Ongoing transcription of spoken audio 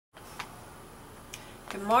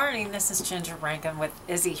Good morning, this is Ginger Renken with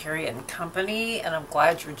Izzy Herriettte Co, and I'm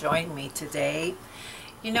glad you're joining me today.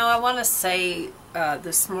 You know, I want to say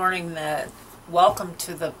this morning that welcome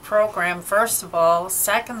to the program, first of all.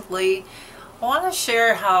 Secondly, I want to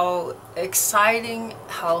share how exciting,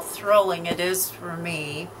 how thrilling it is for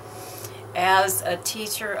me as a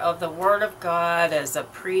teacher of the Word of God, as a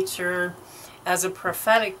preacher, as a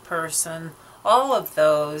prophetic person, all of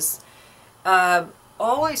those.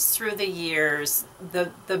 Always through the years,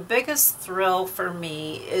 the biggest thrill for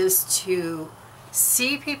me is to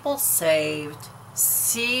see people saved,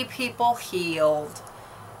 see people healed,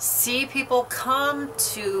 see people come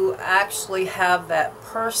to actually have that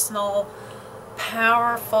personal,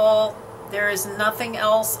 powerful, there is nothing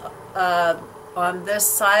else on this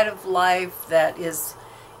side of life that is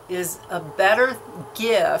a better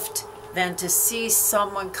gift than to see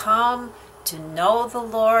someone come to know the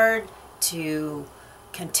Lord, to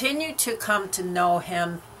continue to come to know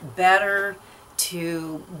Him better,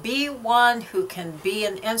 to be one who can be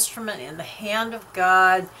an instrument in the hand of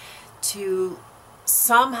God, to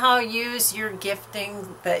somehow use your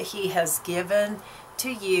gifting that He has given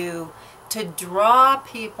to you to draw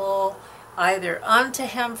people either unto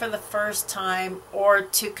Him for the first time or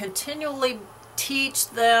to continually teach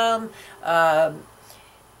them,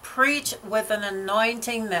 preach with an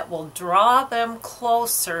anointing that will draw them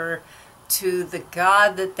closer to the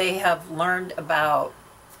God that they have learned about.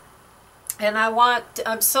 And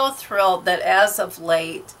I'm so thrilled that as of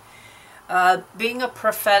late, being a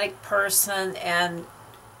prophetic person and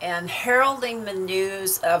heralding the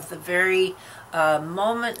news of the very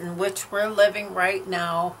moment in which we're living right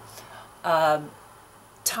now,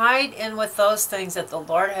 tied in with those things that the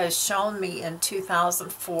Lord has shown me in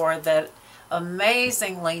 2004 that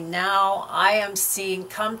amazingly now I am seeing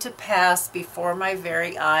come to pass before my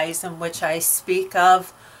very eyes, in which I speak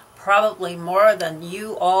of probably more than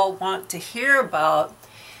you all want to hear about.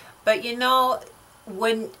 But you know,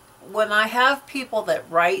 when I have people that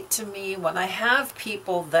write to me, when I have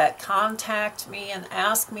people that contact me and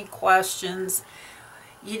ask me questions,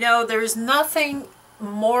 you know, there's nothing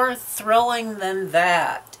more thrilling than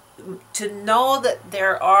that, to know that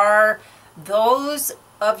there are those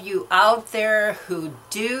of you out there who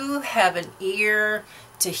do have an ear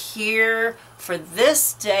to hear for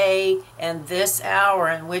this day and this hour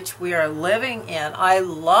in which we are living in. I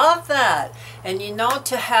love that. And you know,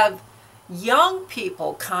 to have young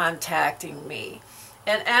people contacting me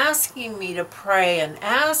and asking me to pray and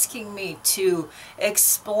asking me to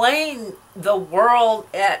explain the world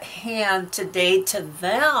at hand today to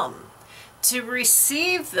them, to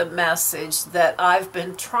receive the message that I've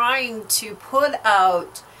been trying to put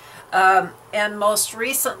out, and most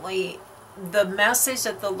recently the message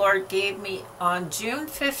that the Lord gave me on June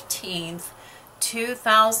 15th,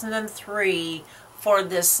 2003 for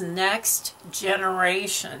this next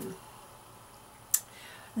generation.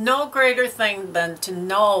 No greater thing than to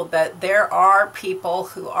know that there are people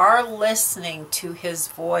who are listening to His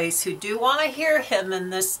voice, who do want to hear Him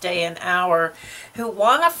in this day and hour, who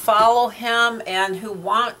want to follow Him and who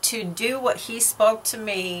want to do what He spoke to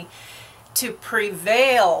me, to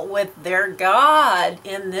prevail with their God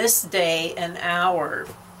in this day and hour.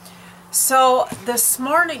 So this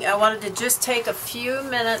morning I wanted to just take a few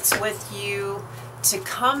minutes with you to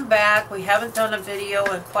come back. We haven't done a video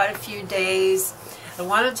in quite a few days. I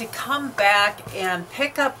wanted to come back and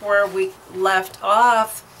pick up where we left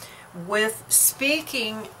off with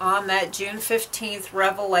speaking on that June 15th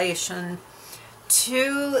revelation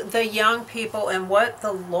to the young people and what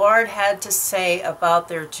the Lord had to say about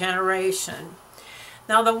their generation.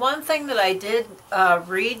 Now, the one thing that I did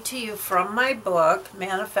read to you from my book,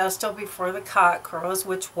 Manifesto-Before the Cock Crows,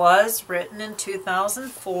 which was written in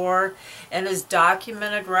 2004 and is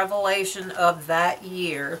documented revelation of that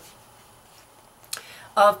year,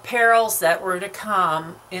 of perils that were to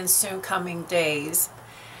come in soon coming days.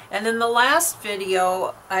 And in the last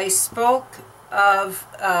video I spoke of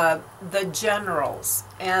the generals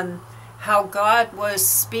and how God was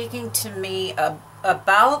speaking to me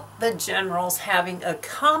about the generals having a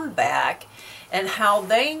comeback and how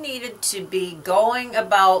they needed to be going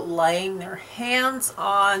about laying their hands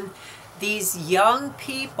on these young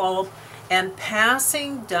people and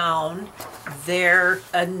passing down their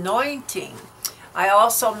anointing. I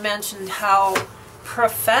also mentioned how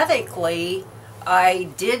prophetically I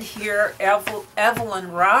did hear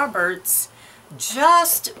Evelyn Roberts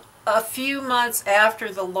just a few months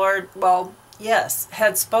after the Lord, well, yes,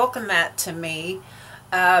 had spoken that to me.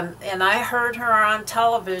 And I heard her on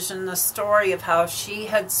television, the story of how she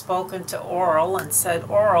had spoken to Oral and said,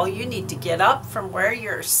 Oral, you need to get up from where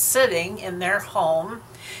you're sitting in their home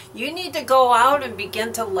You need to go out and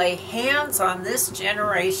begin to lay hands on this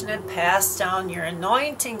generation and pass down your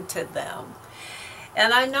anointing to them.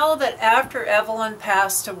 And I know that after Evelyn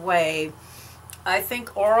passed away, I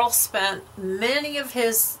think Oral spent many of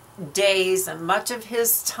his days and much of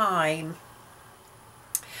his time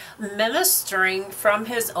ministering from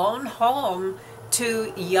his own home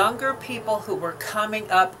to younger people who were coming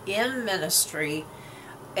up in ministry.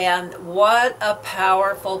 And what a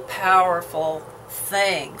powerful, powerful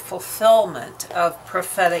thing, fulfillment of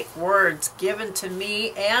prophetic words given to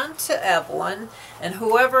me and to Evelyn and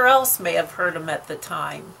whoever else may have heard them at the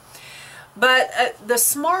time. But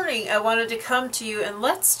this morning I wanted to come to you and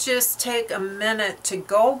let's just take a minute to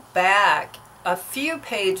go back a few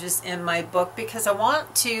pages in my book, because I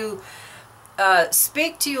want to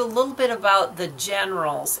speak to you a little bit about the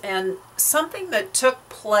generals and something that took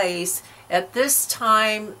place at this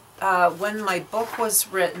time when my book was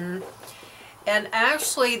written. And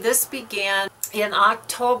actually this began in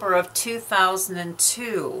October of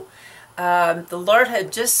 2002. The Lord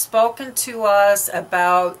had just spoken to us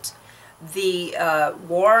about the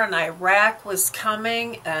war in Iraq was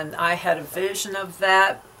coming, and I had a vision of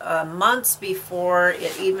that months before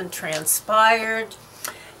it even transpired.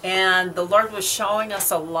 And the Lord was showing us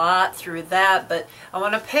a lot through that. But I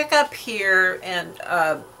want to pick up here and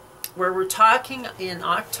where we're talking in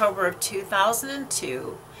October of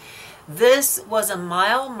 2002. This was a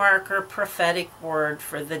mile marker prophetic word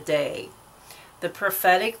for the day. The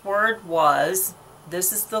prophetic word was,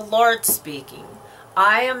 this is the Lord speaking,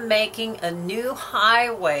 I am making a new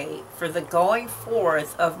highway for the going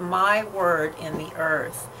forth of my word in the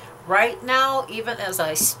earth. Right now, even as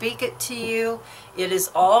I speak it to you, it is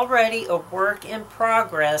already a work in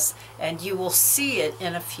progress, and you will see it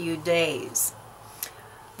in a few days.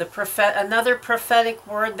 Another prophetic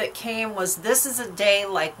word that came was, this is a day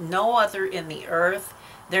like no other in the earth.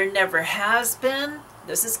 There never has been,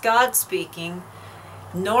 this is God speaking,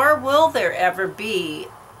 nor will there ever be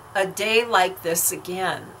a day like this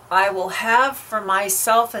again. I will have for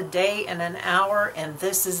myself a day and an hour, and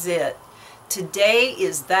this is it. Today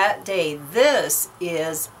is that day. This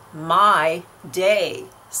is my day,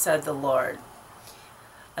 said the Lord.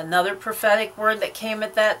 Another prophetic word that came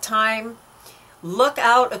at that time, look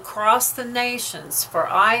out across the nations, for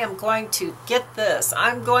I am going to, get this,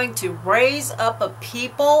 I'm going to raise up a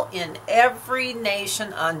people in every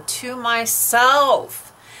nation unto myself.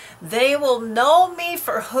 They will know me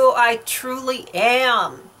for who I truly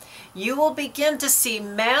am. You will begin to see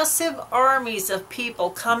massive armies of people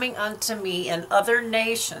coming unto me in other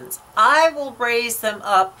nations. I will raise them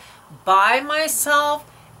up by myself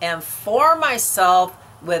and for myself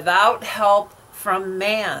without help from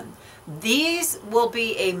man. These will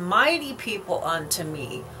be a mighty people unto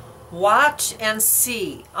me. Watch and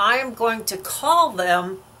see. I am going to call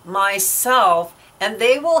them myself, and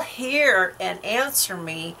they will hear and answer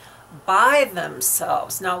me by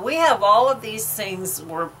themselves. Now, we have all of these things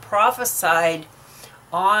were prophesied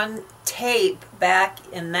on tape back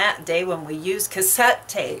in that day when we used cassette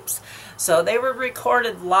tapes. So they were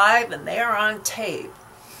recorded live and they are on tape.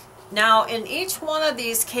 Now, in each one of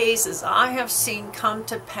these cases, I have seen come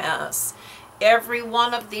to pass every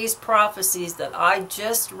one of these prophecies that I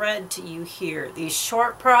just read to you here, these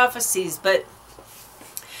short prophecies. But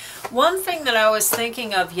one thing that I was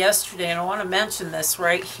thinking of yesterday, and I want to mention this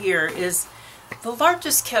right here, is the Lord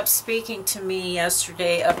just kept speaking to me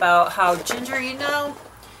yesterday about how, Ginger, you know,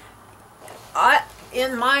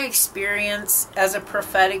 in my experience as a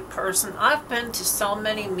prophetic person, I've been to so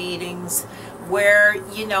many meetings where,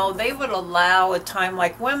 you know, they would allow a time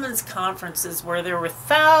like women's conferences where there were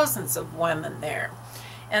thousands of women there.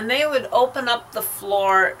 And they would open up the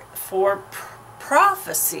floor for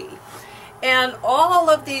prophecy. And all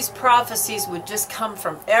of these prophecies would just come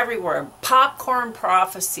from everywhere, popcorn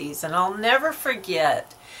prophecies. And I'll never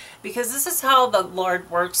forget, because this is how the Lord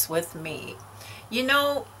works with me. You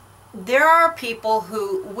know, there are people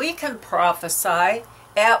who we can prophesy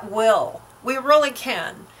at will. We really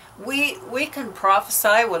can. We can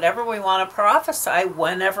prophesy whatever we want to prophesy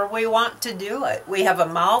whenever we want to do it. We have a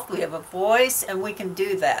mouth, we have a voice, and we can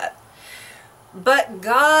do that. But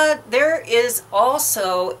God, there is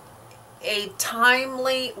also a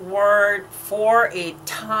timely word for a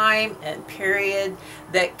time and period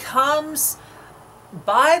that comes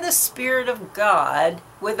by the Spirit of God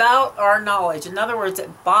without our knowledge. In other words,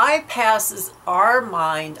 it bypasses our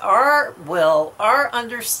mind, our will, our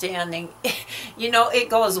understanding. You know, it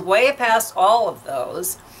goes way past all of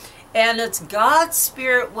those. And it's God's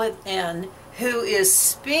Spirit within who is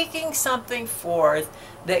speaking something forth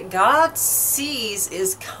that God sees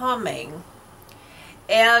is coming.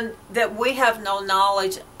 and that we have no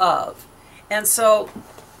knowledge of. And so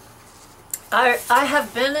I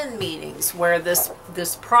have been in meetings where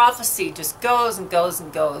this prophecy just goes and goes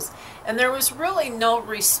and goes, and there was really no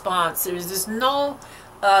response. There was just no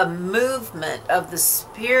movement of the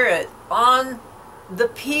Spirit on the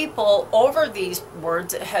people over these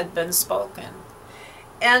words that had been spoken.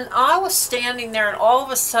 And I was standing there, and all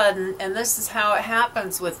of a sudden, and this is how it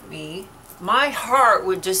happens with me, my heart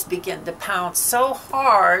would just begin to pound so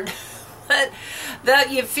hard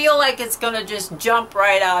that you feel like it's going to just jump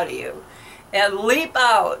right out of you and leap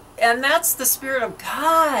out. And that's the Spirit of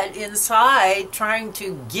God inside trying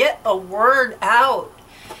to get a word out.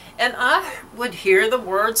 And I would hear the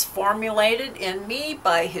words formulated in me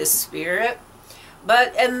by His Spirit.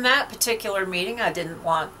 But in that particular meeting, I didn't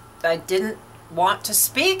want to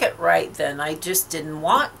speak it right then. I just didn't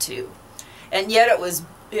want to. And yet it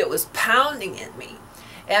was pounding in me.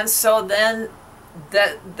 And so then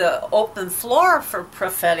the open floor for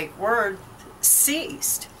prophetic word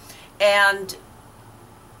ceased. And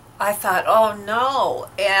I thought, oh no.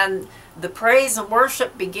 And the praise and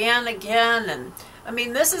worship began again. And I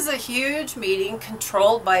mean, this is a huge meeting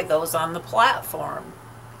controlled by those on the platform.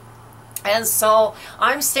 And so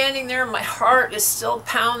I'm standing there, my heart is still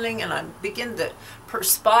pounding, and I begin to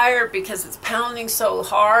perspire because it's pounding so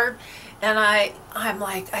hard. And I'm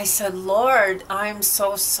like, I said, Lord, I'm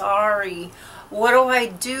so sorry. What do I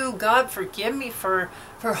do? God, forgive me for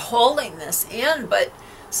holding this in. But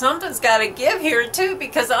something's got to give here too,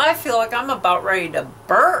 because I feel like I'm about ready to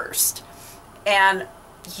burst. And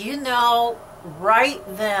you know, right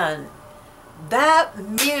then, that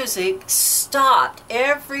music stopped.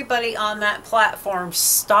 Everybody on that platform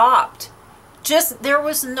stopped. Just, there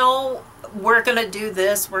was no, we're going to do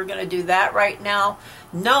this, we're going to do that right now.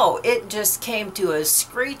 No, it just came to a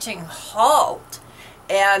screeching halt.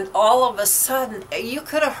 And all of a sudden, you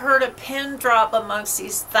could have heard a pin drop amongst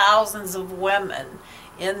these thousands of women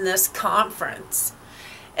in this conference.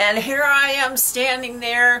 And here I am standing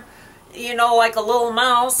there, you know, like a little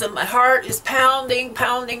mouse, and my heart is pounding,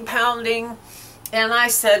 pounding, pounding. And I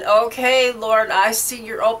said, okay, Lord, I see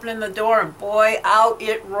you're opening the door. And boy, out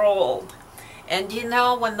it rolled. And you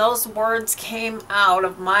know, when those words came out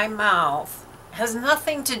of my mouth, it has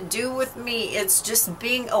nothing to do with me. It's just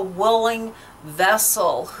being a willing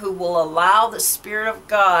vessel who will allow the Spirit of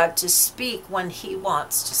God to speak when He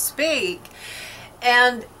wants to speak.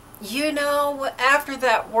 And you know, after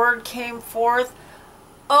that word came forth,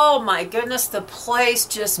 oh my goodness, the place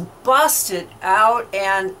just busted out,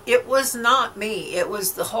 and it was not me. It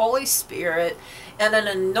was the Holy Spirit, and an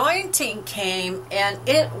anointing came, and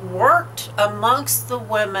it worked amongst the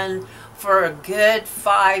women for a good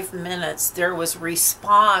 5 minutes. There was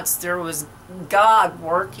response. There was God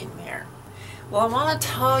working there. Well, I want to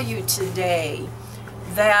tell you today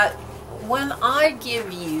that when I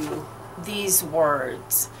give you these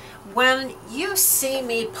words, when you see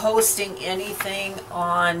me posting anything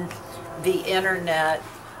on the internet,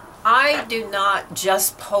 I do not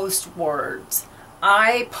just post words.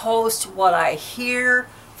 I post what I hear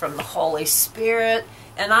from the Holy Spirit,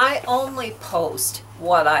 and I only post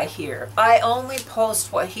what I hear. I only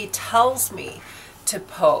post what He tells me to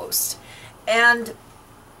post. And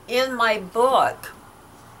in my book,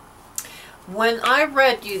 when I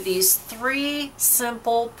read you these 3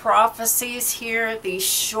 simple prophecies here, these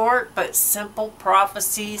short but simple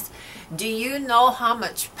prophecies, do you know how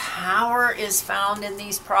much power is found in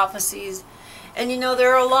these prophecies? And you know,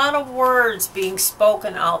 there are a lot of words being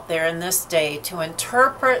spoken out there in this day to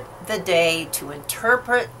interpret the day, to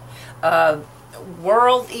interpret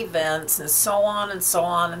world events, and so on and so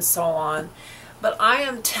on and so on. But I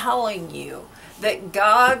am telling you that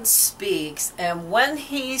God speaks, and when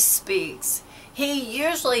He speaks, He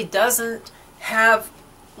usually doesn't have,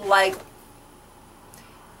 like,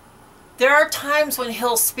 there are times when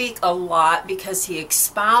He'll speak a lot because He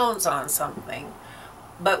expounds on something.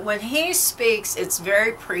 But when He speaks, it's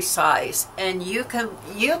very precise, and you can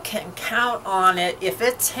count on it. If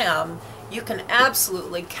it's Him, you can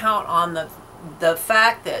absolutely count on the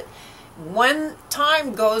fact that when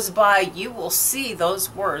time goes by, you will see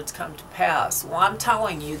those words come to pass. Well, I'm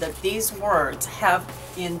telling you that these words have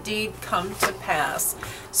indeed come to pass.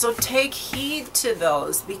 So take heed to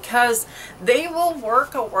those, because they will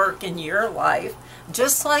work a work in your life,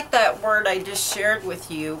 just like that word I just shared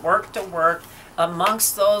with you worked a work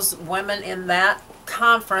amongst those women in that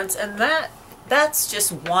conference. And that's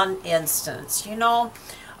just one instance. You know,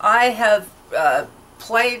 I have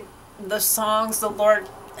played the songs the Lord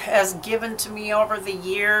has given to me over the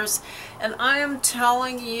years, and I am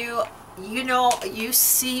telling you, you know, you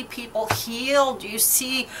see people healed, you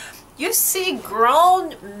see You see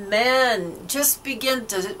grown men just begin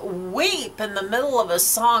to weep in the middle of a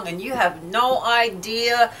song, and you have no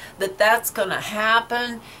idea that that's going to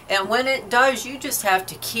happen. And when it does, you just have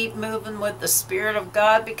to keep moving with the Spirit of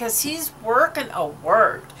God, because He's working a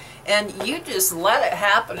work. And you just let it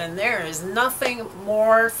happen, and there is nothing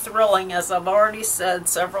more thrilling, as I've already said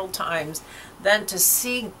several times, than to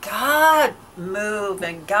see God move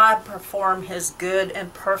and God perform His good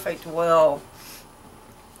and perfect will.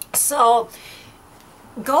 So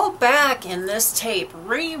go back in this tape,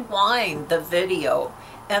 rewind the video,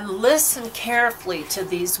 and listen carefully to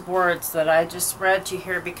these words that I just read to you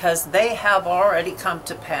here, because they have already come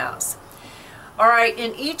to pass. All right,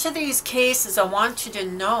 in each of these cases, I want you to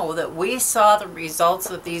know that we saw the results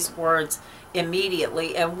of these words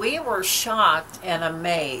immediately, and we were shocked and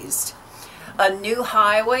amazed. A new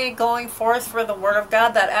highway going forth for the Word of God,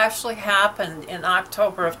 that actually happened in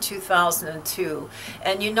October of 2002.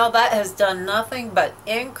 And you know, that has done nothing but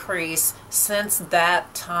increase since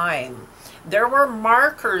that time. There were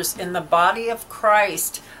markers in the body of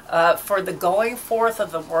Christ for the going forth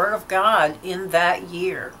of the Word of God in that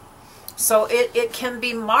year. So it can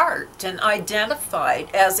be marked and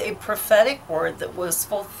identified as a prophetic word that was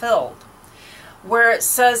fulfilled. Where it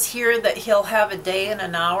says here that He'll have a day and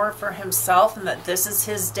an hour for Himself, and that this is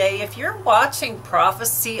His day. If you're watching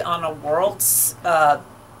prophecy on a world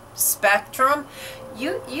spectrum,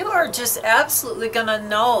 you are just absolutely going to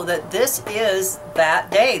know that this is that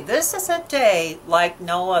day. This is a day like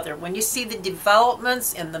no other. When you see the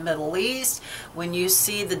developments in the Middle East, when you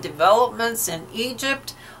see the developments in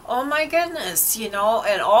Egypt, oh my goodness, you know,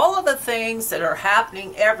 and all of the things that are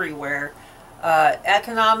happening everywhere,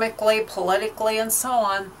 economically, politically, and so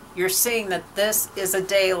on, you're seeing that this is a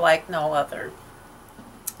day like no other,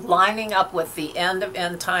 lining up with the end of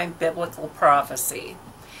end time biblical prophecy.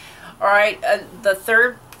 All right, the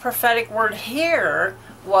third prophetic word here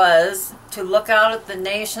was to look out at the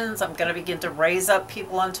nations. I'm going to begin to raise up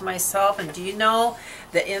people unto myself. And do you know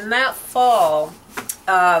that in that fall,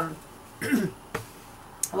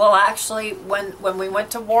 well, actually, when we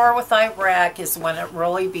went to war with Iraq is when it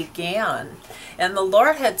really began. And the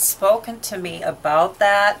Lord had spoken to me about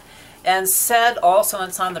that, and said also, and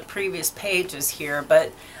it's on the previous pages here,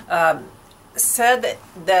 but said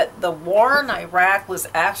that the war in Iraq was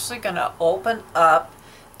actually going to open up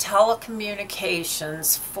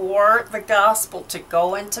telecommunications for the gospel to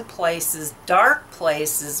go into places, dark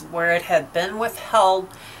places, where it had been withheld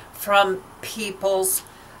from peoples,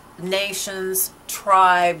 nations,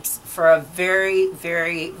 tribes for a very,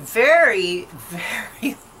 very, very,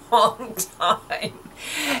 very long time.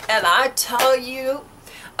 And I tell you,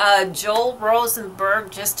 Joel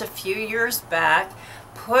Rosenberg just a few years back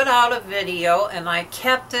put out a video, and I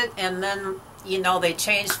kept it, and then, you know, they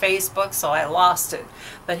changed Facebook, so I lost it.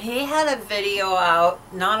 But he had a video out,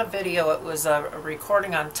 not a video, it was a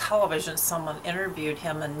recording on television. Someone interviewed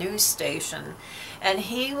him, a news station, and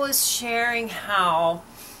he was sharing how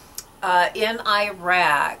in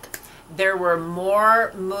Iraq there were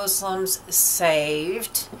more Muslims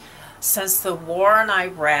saved since the war in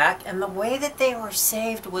Iraq, and the way that they were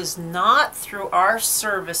saved was not through our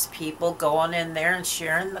service people going in there and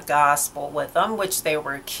sharing the gospel with them, which they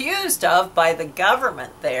were accused of by the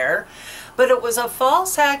government there, but it was a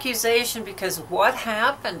false accusation, because what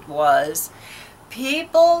happened was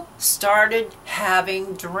people started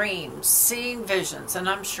having dreams, seeing visions, and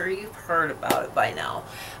I'm sure you've heard about it by now.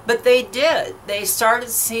 But they did. They started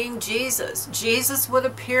seeing Jesus. Jesus would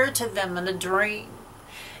appear to them in a dream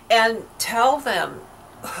and tell them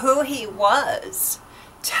who He was.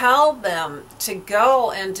 Tell them to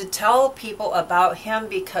go and to tell people about Him,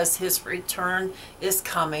 because His return is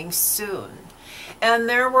coming soon. And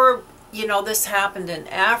there were, you know, this happened in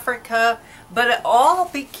Africa, but it all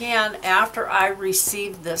began after I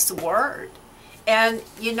received this word. And,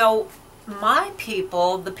 you know, my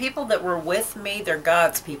people, the people that were with me, they're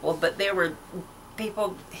God's people, but they were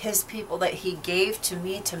people, His people that He gave to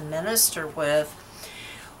me to minister with.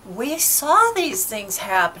 We saw these things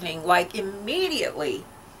happening like immediately.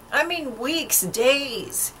 I mean, weeks,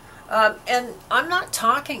 days. And I'm not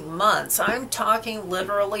talking months. I'm talking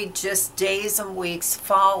literally just days and weeks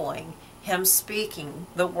following Him speaking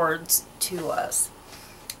the words to us.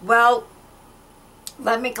 Well,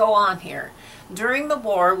 let me go on here. During the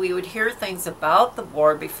war, we would hear things about the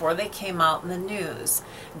war before they came out in the news.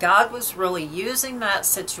 God was really using that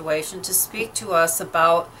situation to speak to us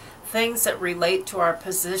about things that relate to our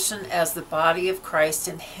position as the body of Christ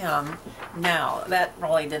in Him now. That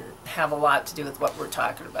really didn't have a lot to do with what we're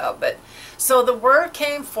talking about. But so the word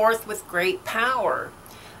came forth with great power.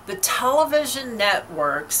 The television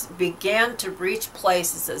networks began to reach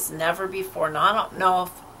places as never before. Now, I don't know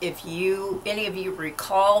if any of you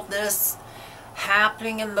recall this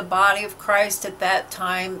happening in the body of Christ at that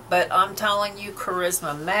time, but I'm telling you,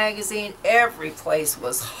 Charisma Magazine, every place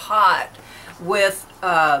was hot with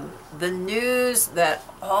the news that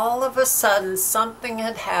all of a sudden something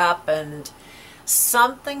had happened.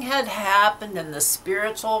 Something had happened in the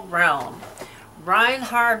spiritual realm.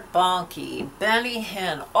 Reinhard Bonnke, Benny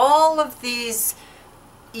Hinn, all of these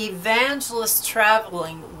evangelists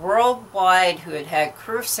traveling worldwide who had had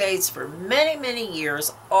crusades for many, many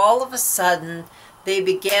years, all of a sudden they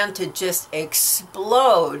began to just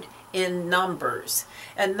explode in numbers.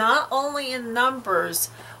 And not only in numbers,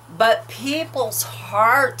 but people's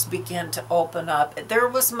hearts began to open up. There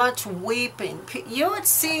was much weeping. You would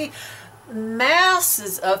see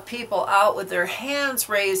masses of people out with their hands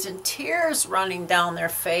raised and tears running down their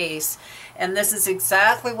face. And this is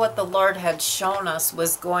exactly what the Lord had shown us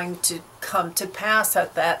was going to come to pass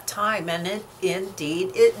at that time. And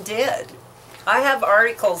indeed it did. I have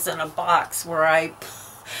articles in a box where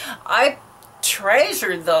I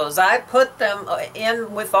treasured those. I put them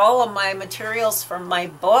in with all of my materials from my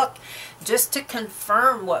book just to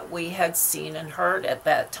confirm what we had seen and heard at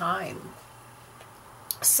that time.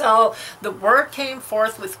 So the word came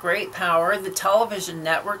forth with great power. The television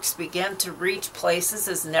networks began to reach places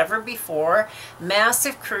as never before.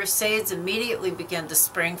 Massive crusades immediately began to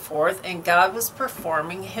spring forth, and God was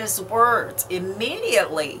performing his words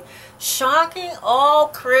immediately, shocking all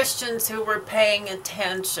Christians who were paying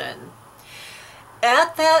attention.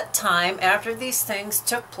 At that time, after these things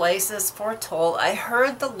took place as foretold, I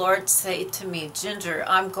heard the Lord say to me, Ginger,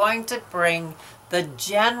 I'm going to bring the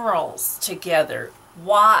generals together.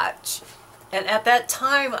 Watch. And at that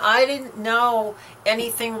time, I didn't know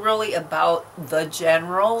anything really about the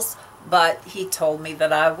generals, but he told me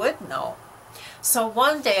that I would know. So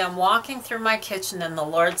one day I'm walking through my kitchen and the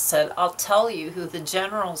Lord said, I'll tell you who the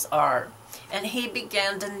generals are. And he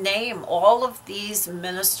began to name all of these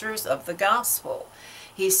ministers of the gospel.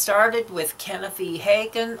 He started with Kenneth E.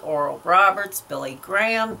 Hagin, Oral Roberts, Billy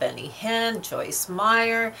Graham, Benny Hinn, Joyce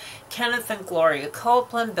Meyer, Kenneth and Gloria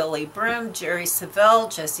Copeland, Billy Brim, Jerry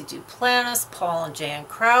Savelle, Jesse Duplantis, Paul and Jan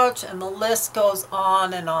Crouch, and the list goes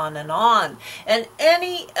on and on and on. And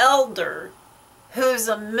any elder who's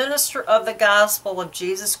a minister of the gospel of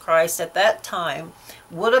Jesus Christ at that time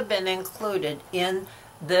would have been included in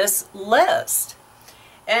this list.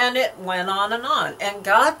 And it went on and on. And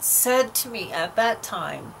God said to me at that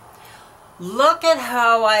time, look at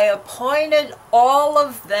how I appointed all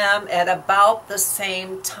of them at about the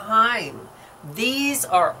same time. These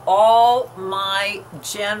are all my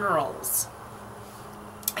generals.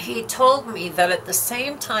 He told me that at the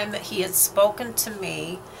same time that he had spoken to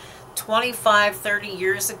me 25, 30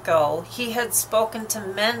 years ago, he had spoken to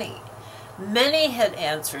many. Many had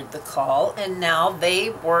answered the call, and now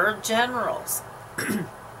they were generals.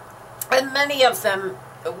 And many of them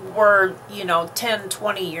were, 10,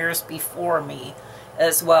 20 years before me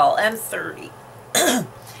as well, and 30.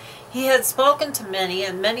 He had spoken to many,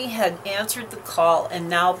 and many had answered the call, and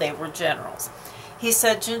now they were generals. He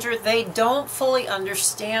said, Ginger, they don't fully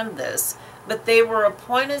understand this, but they were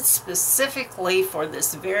appointed specifically for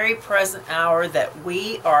this very present hour that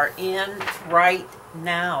we are in right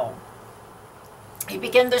now. He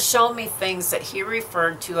began to show me things that he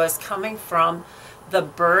referred to as coming from the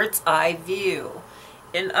bird's eye view.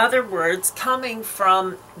 In other words, coming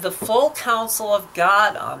from the full counsel of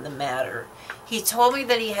God on the matter. He told me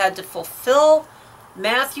that he had to fulfill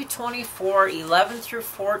Matthew 24, 11 through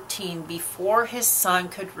 14 before his son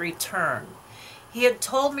could return. He had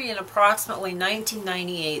told me in approximately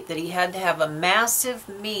 1998 that he had to have a massive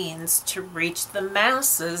means to reach the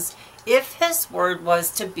masses if his word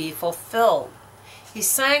was to be fulfilled. He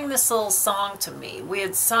sang this little song to me. We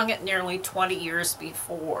had sung it nearly 20 years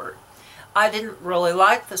before. I didn't really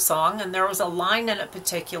like the song, and there was a line in it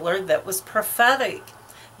particular that was prophetic.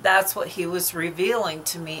 That's what he was revealing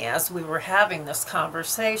to me as we were having this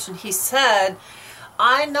conversation. He said,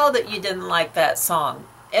 I know that you didn't like that song,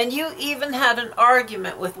 and you even had an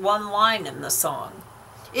argument with one line in the song.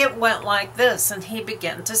 It went like this, and he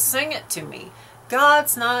began to sing it to me.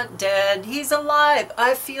 God's not dead, he's alive.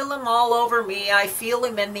 I feel him all over me. I feel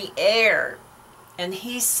him in the air. And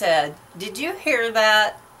he said, did you hear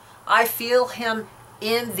that? I feel him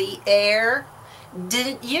in the air.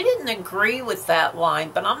 You didn't agree with that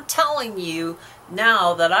line, but I'm telling you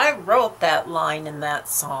now that I wrote that line in that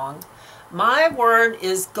song. My word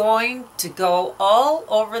is going to go all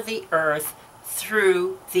over the earth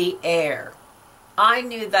through the air. I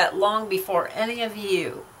knew that long before any of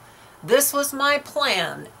you. This was my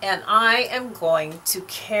plan, and I am going to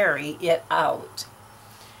carry it out.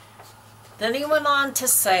 Then he went on to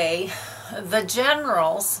say, the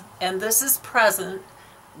generals, and this is present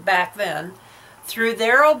back then, through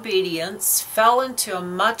their obedience fell into a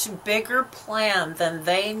much bigger plan than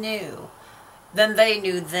they knew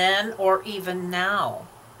then or even now.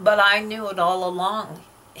 But I knew it all along.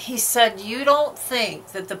 He said, you don't think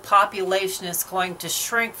that the population is going to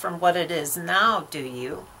shrink from what it is now, do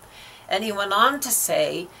you? And he went on to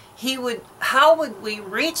say, how would we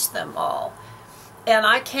reach them all? And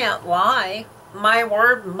I can't lie, my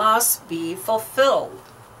word must be fulfilled.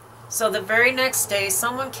 So the very next day,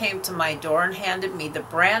 someone came to my door and handed me the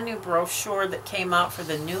brand new brochure that came out for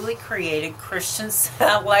the newly created Christian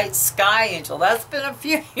Satellite Sky Angel. That's been a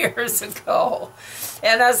few years ago.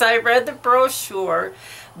 And as I read the brochure,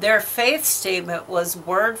 their faith statement was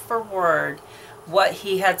word for word what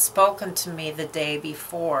he had spoken to me the day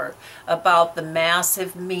before about the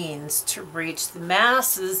massive means to reach the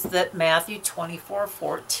masses that Matthew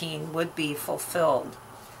 24:14 would be fulfilled.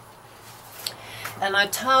 And I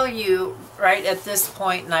tell you right at this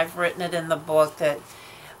point, and I've written it in the book, that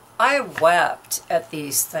I wept at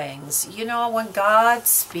these things. You know, when God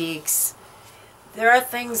speaks, there are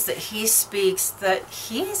things that he speaks that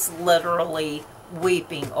he's literally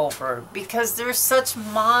weeping over, because there's such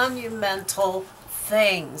monumental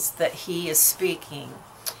things that he is speaking.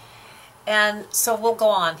 And so we'll go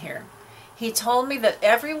on here. He told me that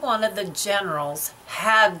every one of the generals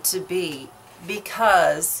had to be,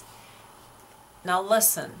 because, now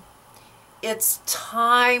listen, it's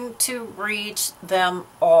time to reach them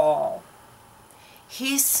all.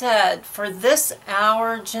 He said, for this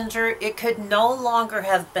hour, Ginger, it could no longer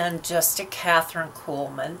have been just a Catherine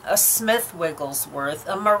Kuhlman, a Smith Wigglesworth,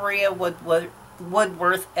 a Maria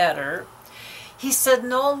Woodworth Etter. He said,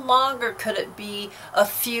 no longer could it be a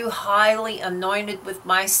few highly anointed with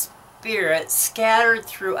my spirit scattered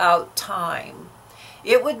throughout time.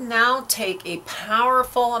 It would now take a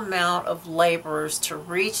powerful amount of laborers to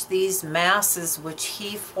reach these masses which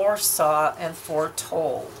he foresaw and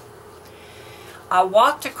foretold. I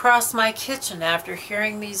walked across my kitchen after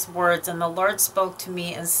hearing these words, and the Lord spoke to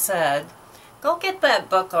me and said, go get that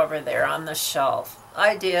book over there on the shelf.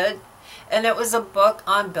 I did, and it was a book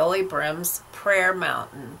on Billy Brim's Prayer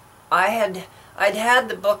Mountain. I'd had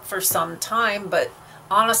the book for some time, but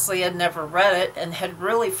honestly I'd never read it and had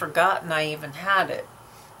really forgotten I even had it.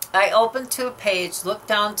 I opened to a page, looked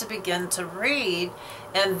down to begin to read,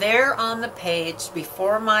 and there on the page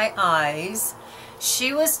before my eyes,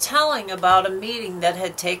 she was telling about a meeting that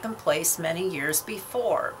had taken place many years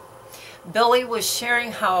before. Billy was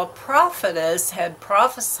sharing how a prophetess had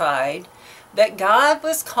prophesied that God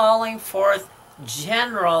was calling forth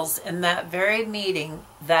generals in that very meeting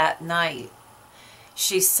that night.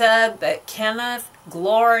 She said that Kenneth,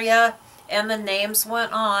 Gloria, and the names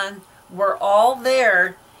went on, were all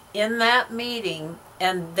there in that meeting,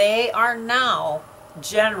 and they are now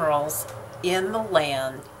generals in the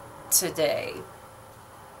land today.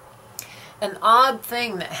 An odd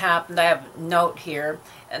thing that happened, I have a note here,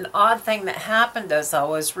 an odd thing that happened as I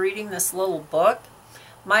was reading this little book,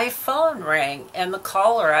 my phone rang and the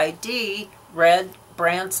caller ID read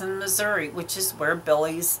Branson, Missouri, which is where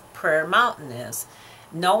Billy's Prayer Mountain is.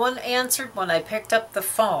 No one answered when I picked up the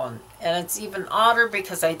phone, and it's even odder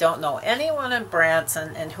because I don't know anyone in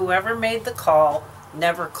Branson, and whoever made the call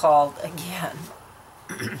never called again.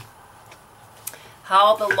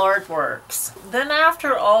 How the Lord works. Then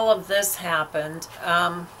after all of this happened,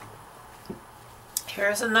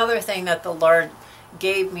 here's another thing that the Lord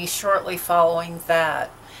gave me shortly following that.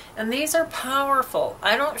 And these are powerful.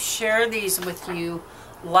 I don't share these with you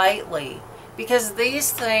lightly, because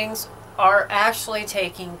these things are actually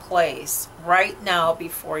taking place right now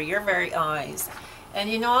before your very eyes. And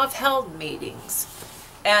you know, I've held meetings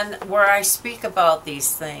and where I speak about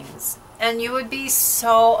these things, and you would be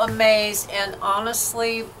so amazed. And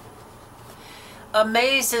honestly,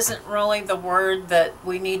 amazed isn't really the word that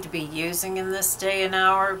we need to be using in this day and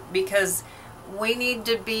hour, because we need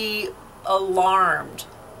to be alarmed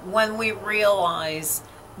when we realize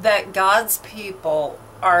that God's people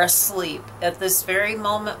are asleep at this very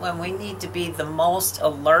moment, when we need to be the most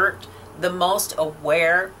alert, the most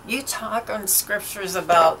aware. You talk on scriptures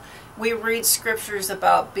about, we read scriptures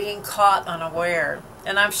about being caught unaware,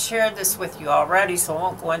 and I've shared this with you already, so I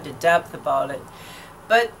won't go into depth about it.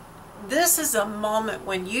 But this is a moment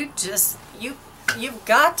when you've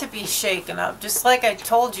got to be shaken up. Just like I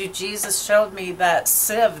told you, Jesus showed me that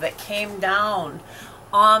sieve that came down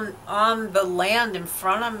on the land in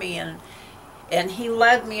front of me, and And he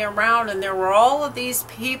led me around, and there were all of these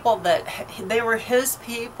people that they were his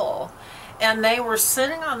people, and they were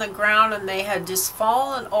sitting on the ground, and they had just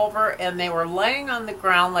fallen over, and they were laying on the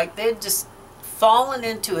ground like they'd just fallen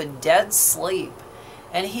into a dead sleep.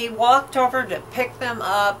 And he walked over to pick them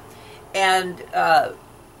up, and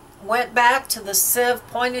went back to the sieve,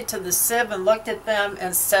 pointed to the sieve, and looked at them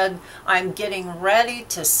and said, "I'm getting ready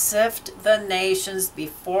to sift the nations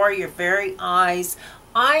before your very eyes.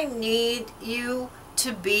 I need you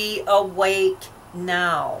to be awake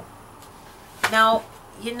now." Now,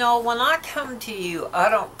 you know, when I come to you, I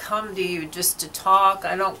don't come to you just to talk.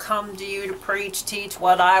 I don't come to you to preach, teach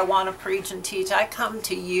what I want to preach and teach. I come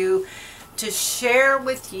to you to share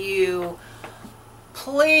with you,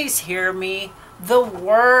 please hear me, the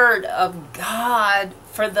Word of God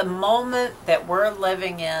for the moment that we're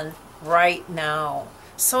living in right now.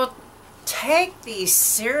 So take these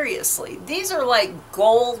seriously. These are like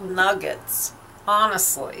gold nuggets,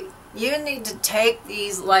 honestly. You need to take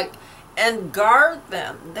these and guard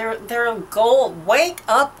them. They're gold. Wake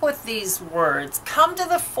up with these words. Come to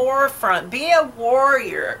the forefront. Be a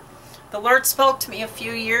warrior. The Lord spoke to me a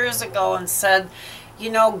few years ago and said, you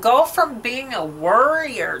know, go from being a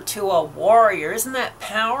worrier to a warrior. Isn't that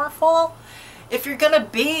powerful? If you're going to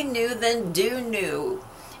be new, then do new.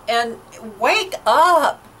 And wake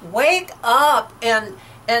up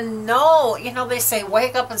and know, you know, they say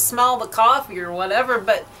wake up and smell the coffee or whatever,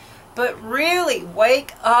 but really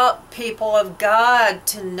wake up, people of God,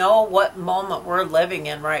 to know what moment we're living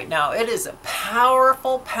in right now. It is a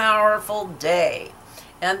powerful, powerful day.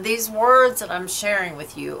 And these words that I'm sharing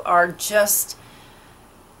with you are just,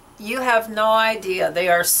 you have no idea. They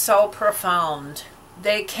are so profound.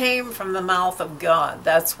 They came from the mouth of God.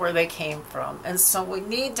 That's where they came from. And so we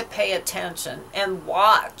need to pay attention and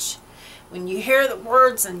watch. When you hear the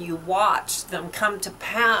words and you watch them come to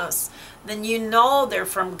pass, then you know they're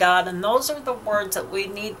from God. And those are the words that we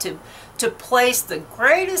need to place the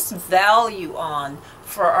greatest value on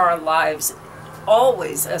for our lives,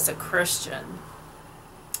 always as a Christian.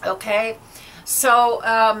 Okay?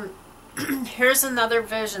 So, here's another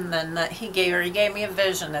vision then that he gave me a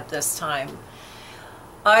vision at this time.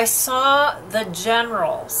 I saw the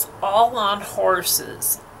generals all on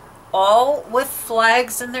horses, all with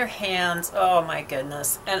flags in their hands, oh my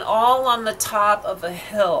goodness, and all on the top of a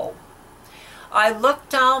hill. I looked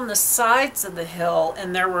down the sides of the hill,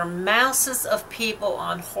 and there were masses of people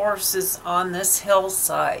on horses on this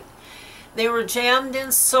hillside. They were jammed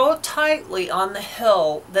in so tightly on the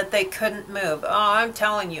hill that they couldn't move. Oh, I'm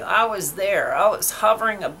telling you, I was there. I was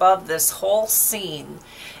hovering above this whole scene.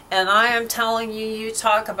 And I am telling you, you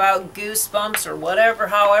talk about goosebumps or whatever,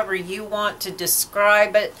 however you want to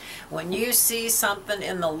describe it. When you see something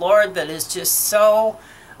in the Lord that is just so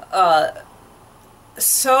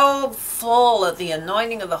full of the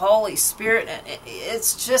anointing of the Holy Spirit, and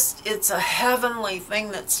it's a heavenly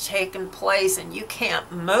thing that's taken place, and you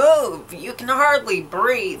can't move. You can hardly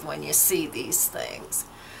breathe when you see these things.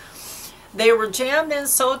 They were jammed in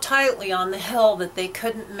so tightly on the hill that they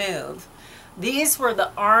couldn't move. These were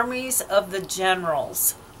the armies of the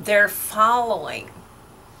generals. They're following.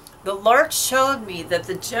 The Lord showed me that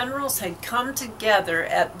the generals had come together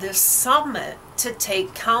at this summit to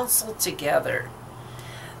take counsel together.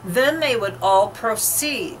 Then they would all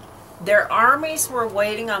proceed. Their armies were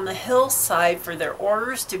waiting on the hillside for their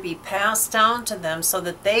orders to be passed down to them so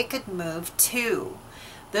that they could move too.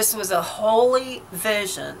 This was a holy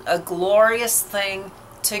vision, a glorious thing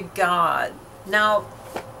to God. Now,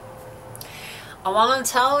 I want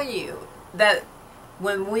to tell you that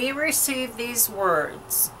when we receive these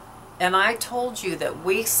words, and I told you that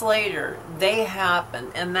weeks later they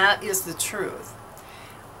happened, and that is the truth.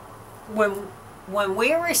 When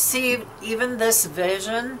we received even this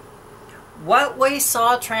vision, what we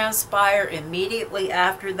saw transpire immediately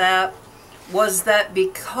after that was that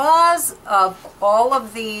because of all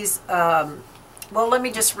of these, well, let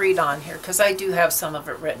me just read on here because I do have some of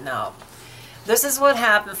it written out. This is what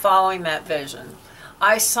happened following that vision.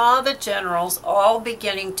 I saw the generals all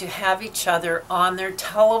beginning to have each other on their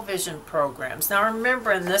television programs. Now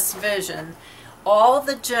remember, in this vision, all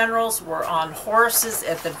the generals were on horses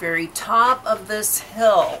at the very top of this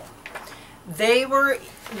hill. They were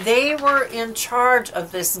in charge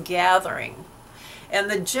of this gathering. And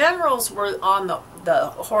the generals were on the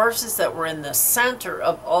horses that were in the center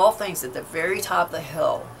of all things at the very top of the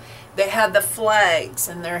hill. They had the flags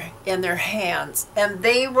in their hands, and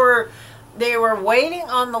they were waiting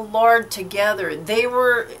on the Lord together. They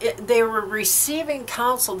were receiving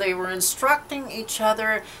counsel. They were instructing each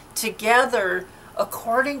other together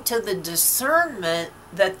according to the discernment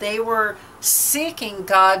that they were seeking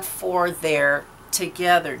God for their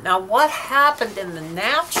together. Now, what happened in the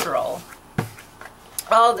natural?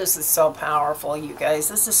 Oh, this is so powerful, you guys.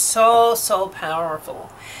 This is so, so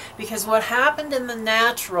powerful. Because what happened in the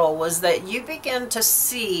natural was that you begin to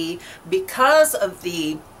see, because of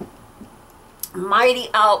the mighty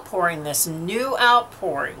outpouring, this new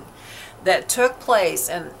outpouring that took place,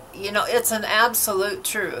 and you know, it's an absolute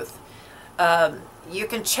truth. You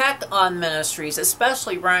can check on ministries,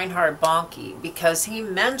 especially Reinhard Bonnke, because he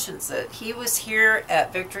mentions it. He was here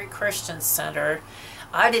at Victory Christian Center.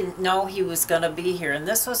 I didn't know he was going to be here, and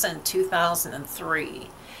this was in 2003.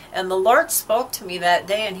 And the Lord spoke to me that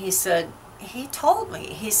day, and he said, he told me,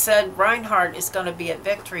 he said, Reinhard is going to be at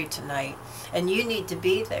Victory tonight, and you need to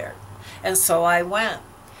be there. And so I went.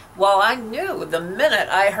 Well, I knew the minute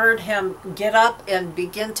I heard him get up and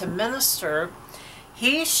begin to minister,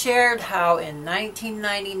 he shared how in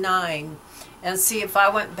 1999, and see, if I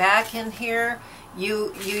went back in here,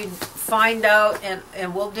 you'd find out,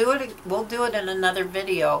 and we'll do it in another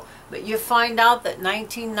video, but you find out that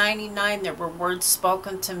 1999 there were words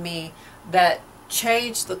spoken to me that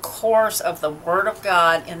changed the course of the Word of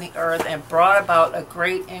God in the earth and brought about a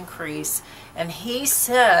great increase. And he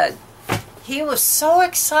said he was so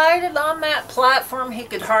excited on that platform he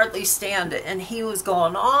could hardly stand it, and he was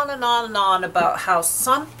going on and on and on about how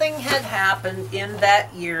something had happened in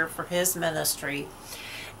that year for his ministry.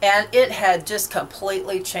 And it had just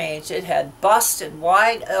completely changed. It had busted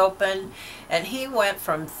wide open, and he went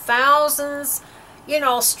from thousands, you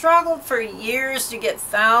know, struggled for years to get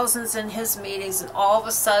thousands in his meetings, and all of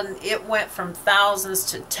a sudden it went from thousands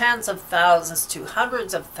to tens of thousands to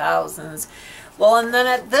hundreds of thousands. Well, and then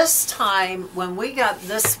at this time, when we got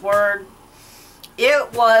this word,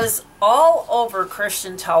 it was all over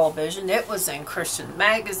Christian television. It was in Christian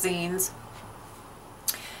magazines.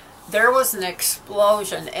 There was an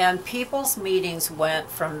explosion, and people's meetings went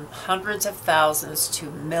from hundreds of thousands to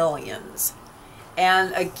millions.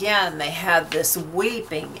 And again, they had this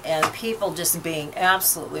weeping and people just being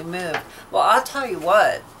absolutely moved. Well, I'll tell you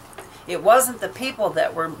what, it wasn't the people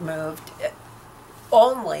that were moved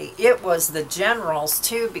only, it was the generals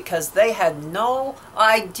too, because they had no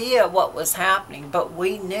idea what was happening, but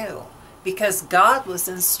we knew. Because God was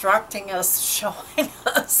instructing us, showing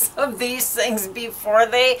us of these things before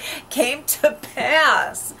they came to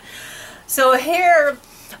pass. So here,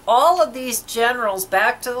 all of these generals,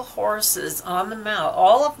 back to the horses on the mount,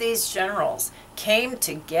 all of these generals came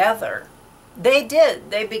together. They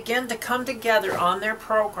did. They began to come together on their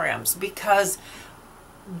programs because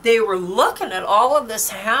they were looking at all of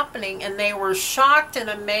this happening, and they were shocked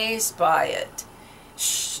and amazed by it.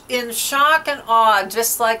 In shock and awe,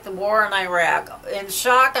 just like the war in Iraq. In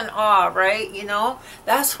shock and awe, right? You know,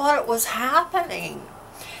 that's what it was happening.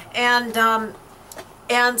 And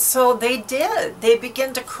so they did. They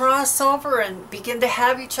began to cross over and begin to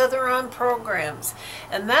have each other on programs.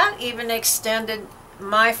 And that even extended,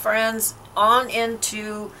 my friends, on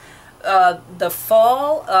into the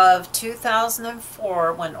fall of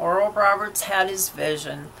 2004, when Oral Roberts had his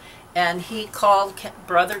vision, and he called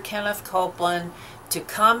Brother Kenneth Copeland to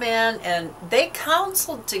come in, and they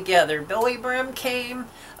counseled together. Billy Brim came,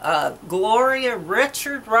 Gloria,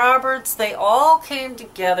 Richard Roberts, they all came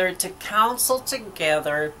together to counsel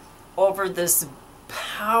together over this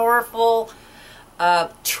powerful,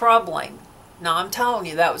 troubling. Now I'm telling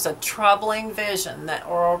you, that was a troubling vision that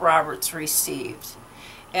Oral Roberts received.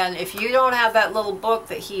 And if you don't have that little book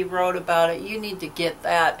that he wrote about it, you need to get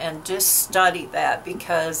that and just study that,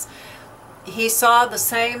 because he saw the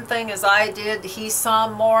same thing as I did. He saw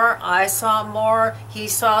more, I saw more. He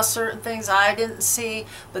saw certain things I didn't see,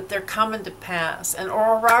 but they're coming to pass. And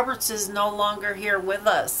Oral Roberts is no longer here with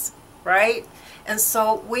us, right? And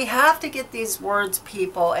so we have to get these words,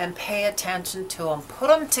 people, and pay attention to them. Put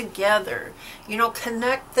them together. You know,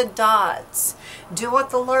 connect the dots. Do what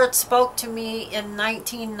the Lord spoke to me in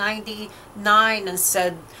 1999 and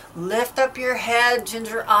said, lift up your head,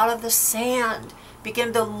 Ginger, out of the sand.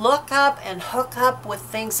 Begin to look up and hook up with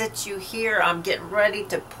things that you hear. I'm getting ready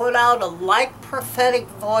to put out a like prophetic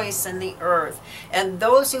voice in the earth. And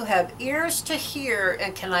those who have ears to hear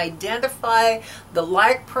and can identify the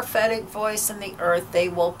like prophetic voice in the earth, they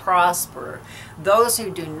will prosper. Those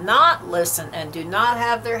who do not listen and do not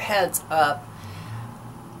have their heads up,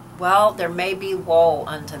 well, there may be woe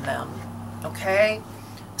unto them. Okay?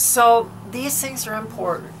 So these things are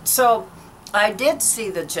important. So I did see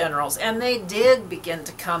the generals, and they did begin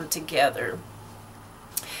to come together.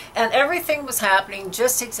 And everything was happening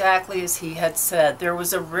just exactly as he had said. There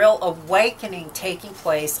was a real awakening taking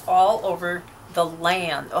place all over the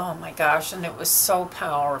land. Oh my gosh, and it was so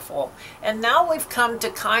powerful. And now we've come to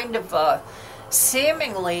kind of a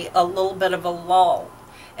seemingly a little bit of a lull.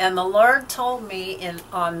 And the Lord told me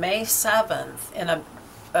on May 7th in a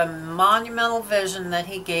monumental vision that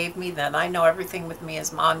he gave me then. I know everything with me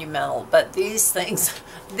is monumental, but these things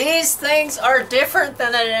are different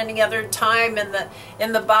than at any other time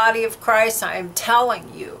in the body of Christ, I am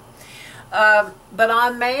telling you. But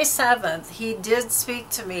on May 7th, he did speak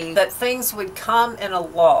to me that things would come in a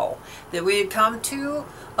lull, that we had come to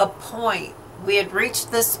a point. We had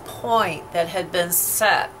reached this point that had been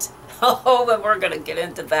set. Oh, and we're going to get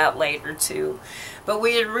into that later too. But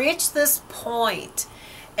we had reached this point,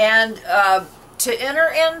 and to enter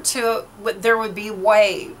into, there would be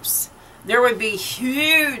waves. There would be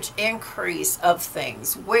huge increase of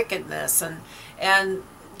things, wickedness, and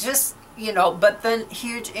just, you know, but then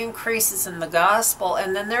huge increases in the gospel,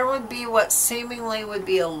 and then there would be what seemingly would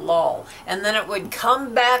be a lull, and then it would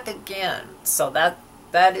come back again. So that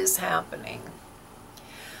is happening.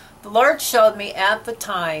 The Lord showed me at the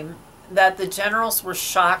time that the generals were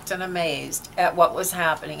shocked and amazed at what was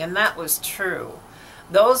happening, and that was true.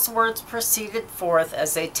 Those words proceeded forth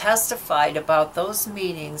as they testified about those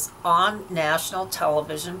meetings on national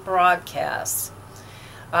television broadcasts.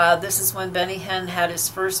 This is when Benny Hinn had his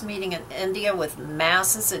first meeting in India with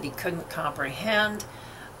masses that he couldn't comprehend.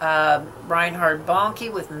 Reinhard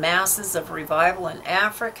Bonnke with masses of revival in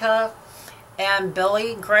Africa. And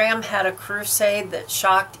Billy Graham had a crusade that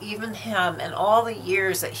shocked even him. In all the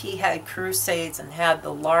years that he had crusades and had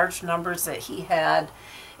the large numbers that he had,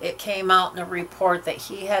 it came out in a report that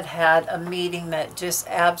he had had a meeting that just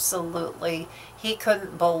absolutely, he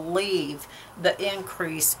couldn't believe the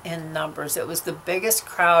increase in numbers. It was the biggest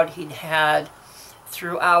crowd he'd had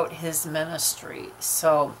throughout his ministry.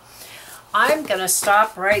 So I'm going to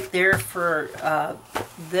stop right there for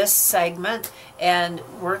this segment, and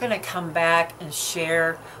we're going to come back and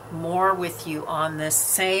share more with you on this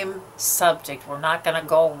same subject. We're not going to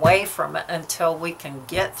go away from it until we can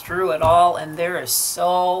get through it all, and there is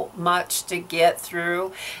so much to get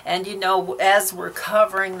through. And you know, as we're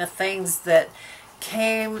covering the things that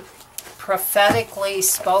came prophetically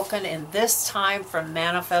spoken in this time from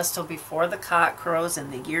Manifesto-Before the Cock Crows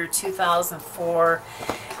in the year 2004,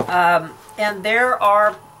 and there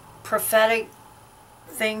are prophetic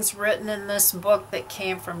things written in this book that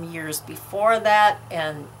came from years before that,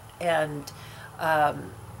 and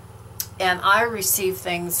I received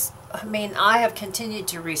things. I mean, I have continued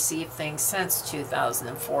to receive things since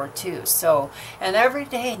 2004 too. So, and every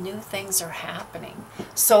day new things are happening.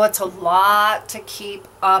 So it's a lot to keep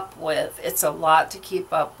up with. It's a lot to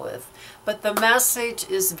keep up with. But the message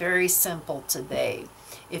is very simple today.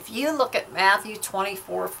 If you look at Matthew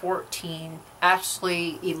 24:14,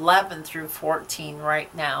 actually 11 through 14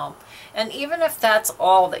 right now, and even if that's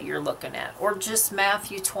all that you're looking at, or just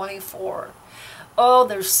Matthew 24, oh,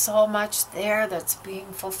 there's so much there that's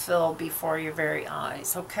being fulfilled before your very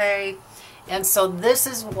eyes, okay? And so this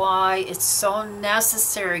is why it's so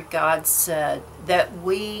necessary, God said, that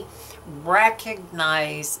we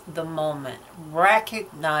recognize the moment,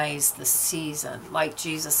 recognize the season, like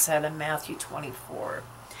Jesus said in Matthew 24.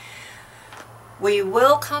 We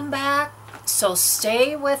will come back, so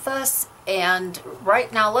stay with us. And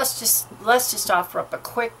right now, let's just offer up a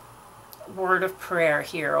quick word of prayer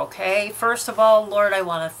here, okay? First of all, Lord, I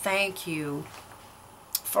want to thank you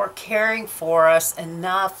for caring for us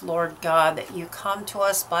enough, Lord God, that you come to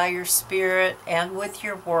us by your Spirit and with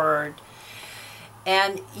your word,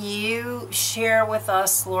 and you share with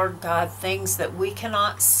us, Lord God, things that we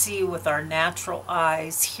cannot see with our natural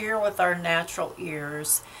eyes, hear with our natural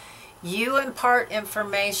ears. You impart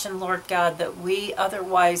information, Lord God, that we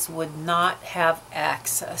otherwise would not have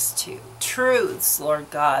access to. Truths, Lord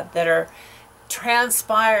God, that are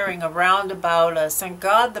transpiring around about us. And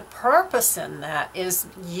God, the purpose in that is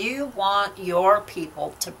you want your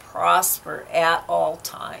people to prosper at all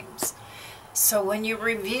times. So when you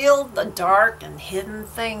reveal the dark and hidden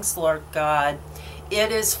things, Lord God,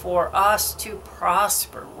 it is for us to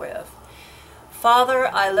prosper with. Father,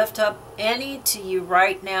 I lift up any to you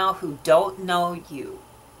right now who don't know you.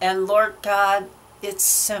 And Lord God, it's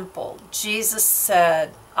simple. Jesus said,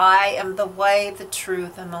 I am the way, the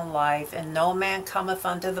truth, and the life, and no man cometh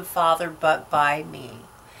unto the Father but by me.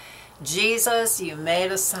 Jesus, you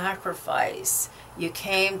made a sacrifice. You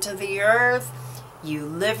came to the earth. You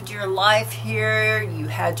lived your life here. You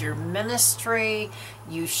had your ministry.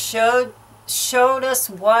 You showed us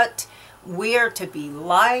what we are to be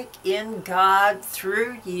like in God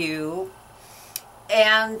through you.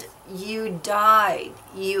 and you died.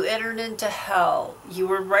 You entered into hell. You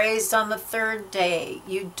were raised on the third day.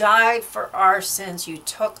 You died for our sins. You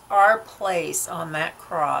took our place on that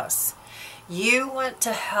cross. You went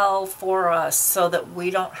to hell for us so that we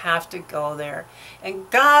don't have to go there. And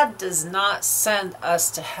God does not send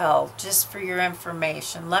us to hell. Just for your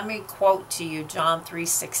information, let me quote to you John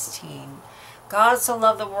 3:16. God so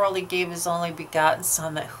loved the world, he gave his only begotten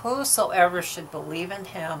Son, that whosoever should believe in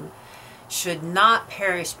him should not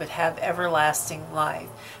perish but have everlasting life.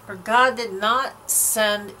 For God did not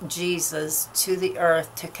send Jesus to the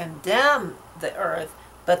earth to condemn the earth,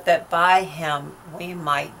 but that by him we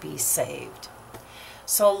might be saved.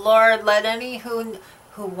 So Lord, let any who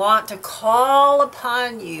want to call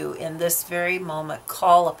upon you in this very moment,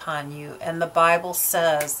 call upon you. And the Bible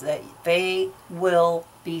says that they will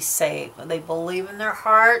be saved. When they believe in their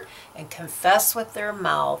heart and confess with their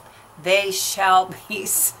mouth, they shall be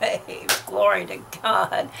saved. Glory to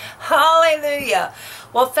God. Hallelujah.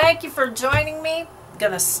 Well, thank you for joining me. I'm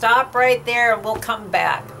going to stop right there and we'll come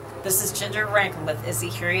back. This is Ginger Renken with Izzy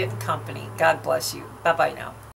Herriettte Co. God bless you. Bye-bye now.